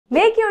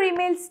Make your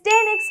emails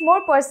 10x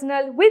more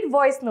personal with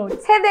voice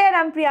notes. Hey there,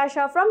 I'm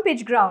Priyasha from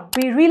PitchGround.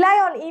 We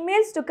rely on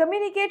emails to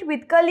communicate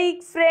with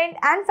colleague, friend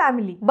and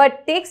family.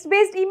 But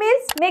text-based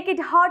emails make it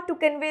hard to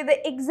convey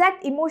the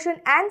exact emotion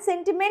and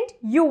sentiment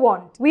you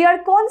want. We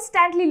are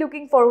constantly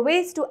looking for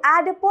ways to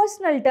add a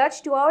personal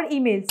touch to our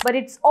emails, but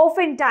it's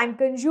often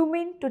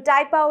time-consuming to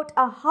type out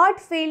a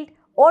heartfelt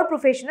or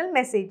professional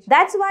message.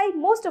 That's why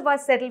most of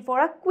us settle for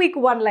a quick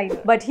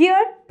one-liner. But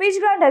here,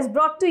 PitchGround has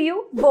brought to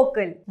you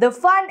Vocal, the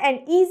fun and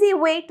easy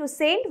way to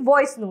send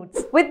voice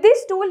notes. With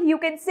this tool, you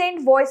can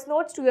send voice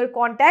notes to your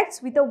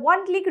contacts with a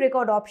one-click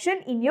record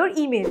option in your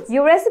emails.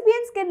 Your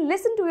recipients can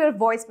listen to your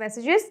voice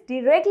messages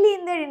directly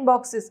in their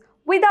inboxes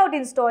without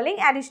installing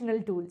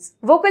additional tools.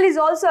 Vocal is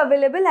also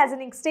available as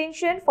an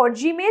extension for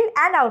Gmail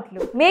and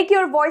Outlook. Make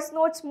your voice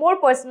notes more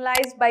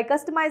personalized by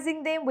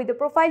customizing them with a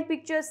profile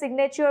picture,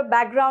 signature,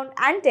 background,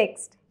 and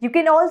text. You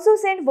can also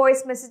send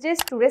voice messages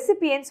to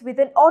recipients with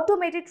an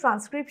automated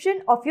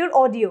transcription of your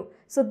audio,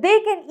 so they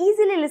can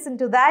easily listen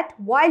to that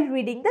while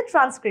reading the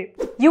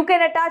transcript. You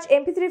can attach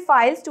MP3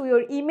 files to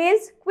your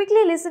emails,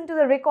 quickly listen to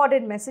the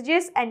recorded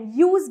messages, and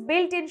use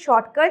built-in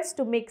shortcuts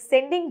to make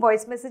sending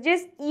voice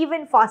messages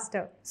even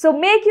faster. So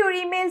make your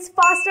emails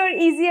faster,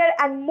 easier,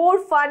 and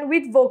more fun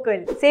with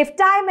Vocal. Save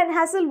time and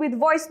hassle with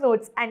voice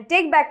notes and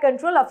take back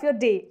control of your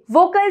day.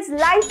 Vocal's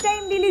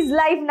lifetime deal is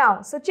live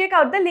now, so check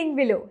out the link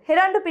below. Head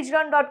on to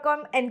pitchground.com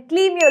and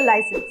claim your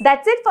license.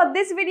 That's it for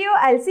this video.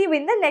 I'll see you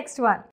in the next one.